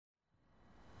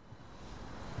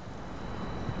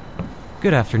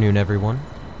Good afternoon, everyone.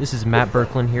 This is Matt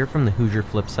Berklin here from the Hoosier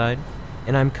Flipside,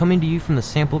 and I'm coming to you from the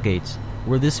Sample Gates,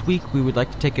 where this week we would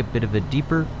like to take a bit of a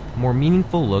deeper, more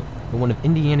meaningful look at one of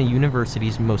Indiana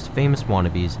University's most famous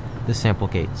wannabes, the Sample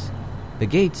Gates. The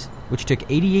gates, which took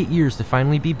 88 years to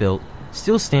finally be built,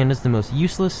 still stand as the most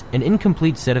useless and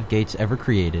incomplete set of gates ever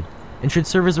created, and should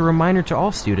serve as a reminder to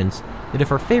all students that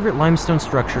if our favorite limestone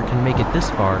structure can make it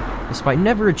this far, despite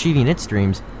never achieving its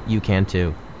dreams, you can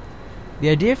too. The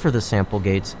idea for the Sample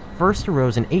Gates first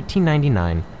arose in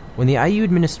 1899 when the IU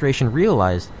administration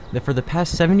realized that for the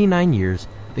past 79 years,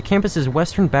 the campus's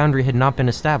western boundary had not been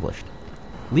established.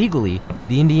 Legally,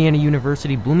 the Indiana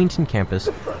University Bloomington campus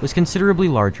was considerably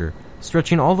larger,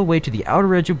 stretching all the way to the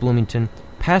outer edge of Bloomington,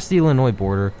 past the Illinois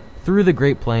border, through the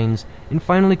Great Plains, and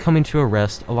finally coming to a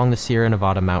rest along the Sierra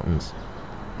Nevada mountains.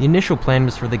 The initial plan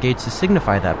was for the gates to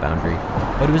signify that boundary,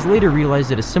 but it was later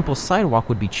realized that a simple sidewalk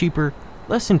would be cheaper,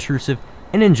 less intrusive,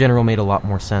 and in general made a lot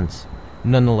more sense.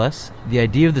 Nonetheless, the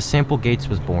idea of the Sample Gates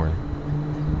was born.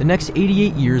 The next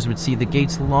 88 years would see the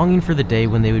gates longing for the day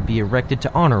when they would be erected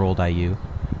to honor old IU,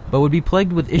 but would be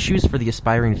plagued with issues for the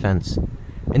aspiring fence.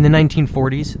 In the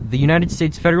 1940s, the United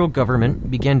States federal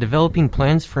government began developing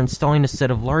plans for installing a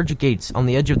set of large gates on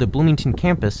the edge of the Bloomington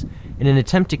campus in an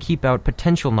attempt to keep out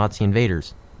potential Nazi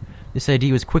invaders. This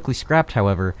idea was quickly scrapped,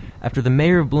 however, after the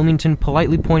mayor of Bloomington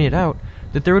politely pointed out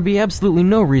that there would be absolutely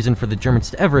no reason for the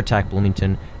Germans to ever attack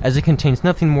Bloomington, as it contains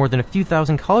nothing more than a few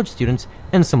thousand college students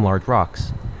and some large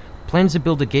rocks. Plans to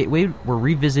build a gateway were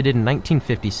revisited in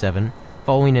 1957,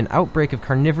 following an outbreak of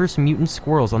carnivorous mutant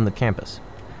squirrels on the campus.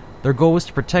 Their goal was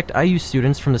to protect IU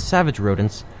students from the savage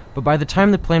rodents, but by the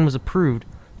time the plan was approved,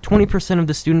 20% of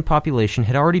the student population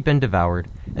had already been devoured,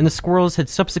 and the squirrels had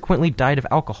subsequently died of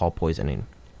alcohol poisoning.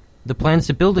 The plans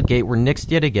to build a gate were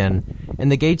nixed yet again,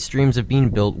 and the gate's dreams of being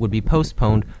built would be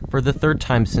postponed for the third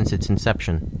time since its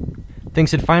inception.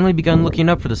 Things had finally begun looking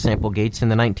up for the Sample Gates in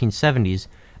the 1970s,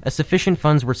 as sufficient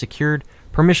funds were secured,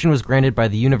 permission was granted by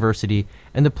the university,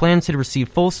 and the plans had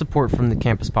received full support from the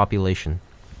campus population.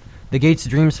 The gate's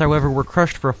dreams, however, were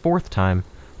crushed for a fourth time,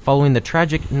 following the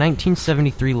tragic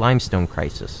 1973 limestone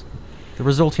crisis. The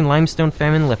resulting limestone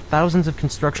famine left thousands of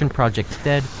construction projects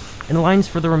dead, and lines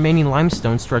for the remaining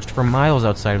limestone stretched for miles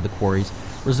outside of the quarries,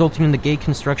 resulting in the gate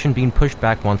construction being pushed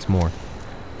back once more.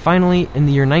 Finally, in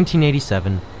the year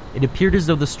 1987, it appeared as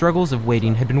though the struggles of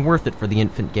waiting had been worth it for the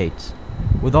infant gates.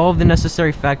 With all of the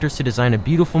necessary factors to design a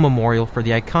beautiful memorial for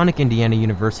the iconic Indiana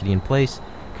University in place,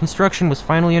 construction was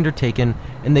finally undertaken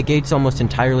and the gates almost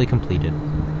entirely completed.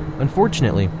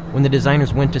 Unfortunately, when the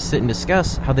designers went to sit and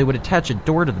discuss how they would attach a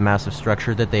door to the massive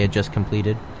structure that they had just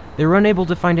completed, they were unable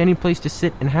to find any place to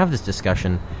sit and have this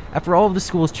discussion, after all of the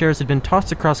school's chairs had been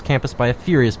tossed across campus by a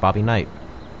furious Bobby Knight.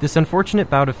 This unfortunate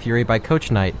bout of fury by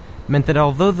Coach Knight meant that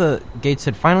although the gates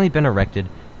had finally been erected,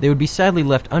 they would be sadly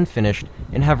left unfinished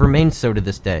and have remained so to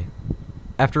this day.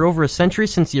 After over a century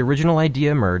since the original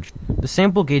idea emerged, the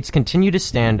Sample Gates continue to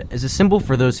stand as a symbol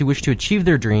for those who wish to achieve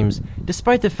their dreams,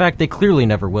 despite the fact they clearly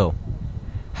never will.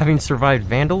 Having survived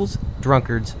vandals,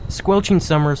 drunkards, squelching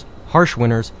summers, harsh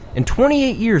winters, and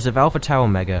 28 years of Alpha Tau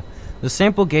Omega, the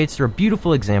Sample Gates are a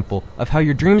beautiful example of how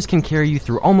your dreams can carry you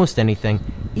through almost anything,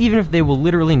 even if they will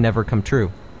literally never come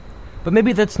true. But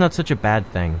maybe that's not such a bad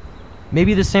thing.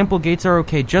 Maybe the Sample Gates are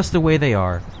okay just the way they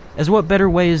are, as what better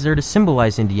way is there to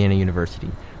symbolize Indiana University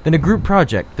than a group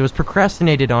project that was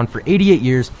procrastinated on for 88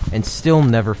 years and still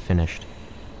never finished?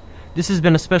 This has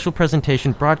been a special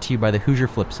presentation brought to you by the Hoosier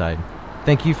Flipside.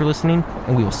 Thank you for listening,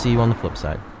 and we will see you on the flip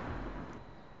side.